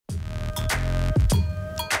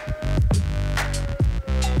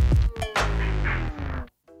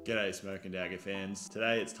G'day Smoke and Dagger fans.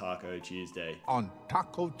 Today it's Taco Tuesday. On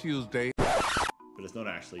Taco Tuesday. But it's not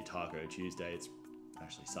actually Taco Tuesday, it's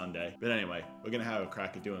actually Sunday. But anyway, we're gonna have a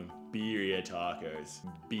crack at doing Birria Tacos.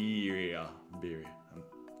 Birria. I'm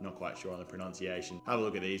not quite sure on the pronunciation. Have a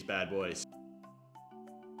look at these bad boys.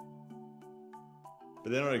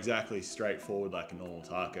 But they're not exactly straightforward like a normal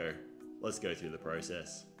taco. Let's go through the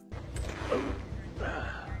process.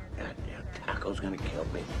 Goddamn taco's gonna kill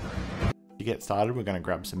me. To get started, we're going to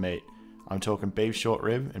grab some meat. I'm talking beef short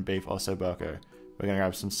rib and beef osso buco. We're going to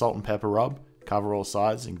grab some salt and pepper rub, cover all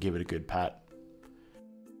sides and give it a good pat.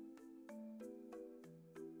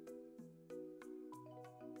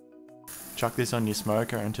 Chuck this on your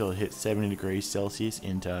smoker until it hits 70 degrees Celsius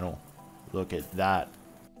internal. Look at that.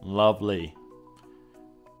 Lovely.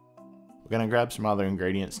 We're going to grab some other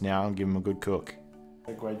ingredients now and give them a good cook.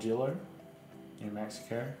 Guajillo, in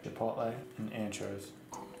Mexico, chipotle and anchos.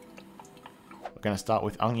 We're going to start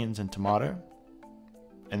with onions and tomato,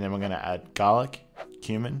 and then we're going to add garlic,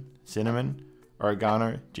 cumin, cinnamon,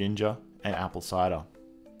 oregano, ginger, and apple cider.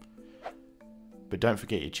 But don't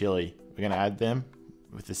forget your chili. We're going to add them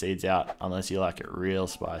with the seeds out unless you like it real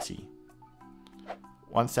spicy.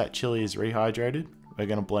 Once that chili is rehydrated, we're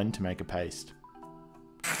going to blend to make a paste.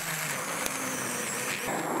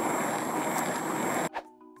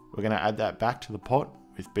 We're going to add that back to the pot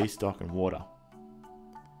with beef stock and water.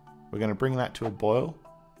 We're going to bring that to a boil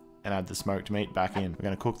and add the smoked meat back in. We're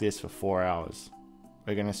going to cook this for 4 hours.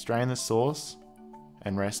 We're going to strain the sauce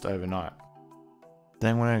and rest overnight.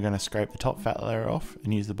 Then we're going to scrape the top fat layer off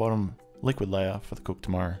and use the bottom liquid layer for the cook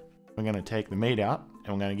tomorrow. We're going to take the meat out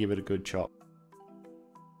and we're going to give it a good chop.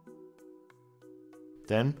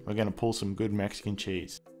 Then we're going to pull some good Mexican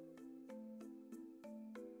cheese.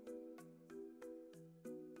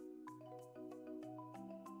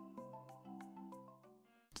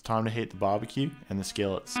 It's time to heat the barbecue and the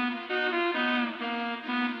skillets. I'm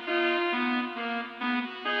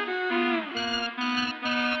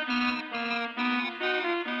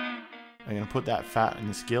going to put that fat in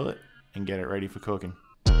the skillet and get it ready for cooking.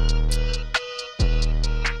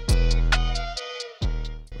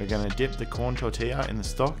 We're going to dip the corn tortilla in the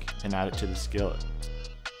stock and add it to the skillet.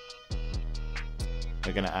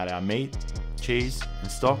 We're going to add our meat, cheese and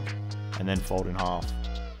stock and then fold in half.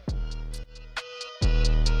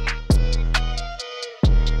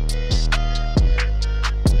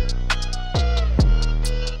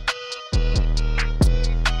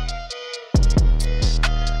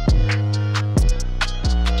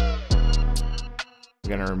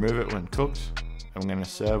 We're going to remove it when cooked and we're going to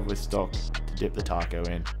serve with stock to dip the taco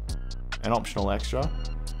in. An optional extra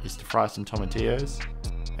is to fry some tomatillos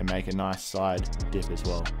and make a nice side dip as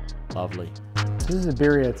well. Lovely. This is a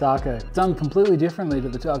birria taco. Done completely differently to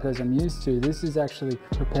the tacos I'm used to. This is actually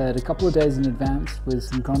prepared a couple of days in advance with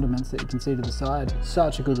some condiments that you can see to the side.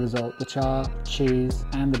 Such a good result. The char, cheese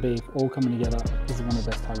and the beef all coming together. This is one of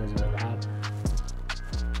the best tacos I've ever had.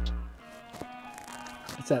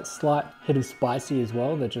 It's that slight hit of spicy as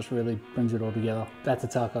well that just really brings it all together. That's a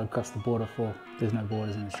taco I'd cross the border for. There's no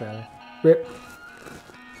borders in Australia. Rip.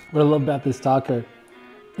 What I love about this taco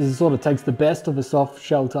is it sort of takes the best of a soft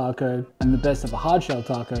shell taco and the best of a hard shell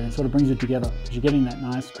taco and sort of brings it together. Because you're getting that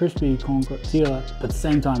nice crispy corn tortilla, but at the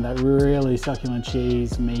same time that really succulent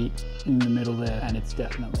cheese, meat in the middle there, and it's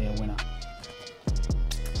definitely a winner.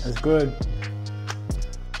 It's good.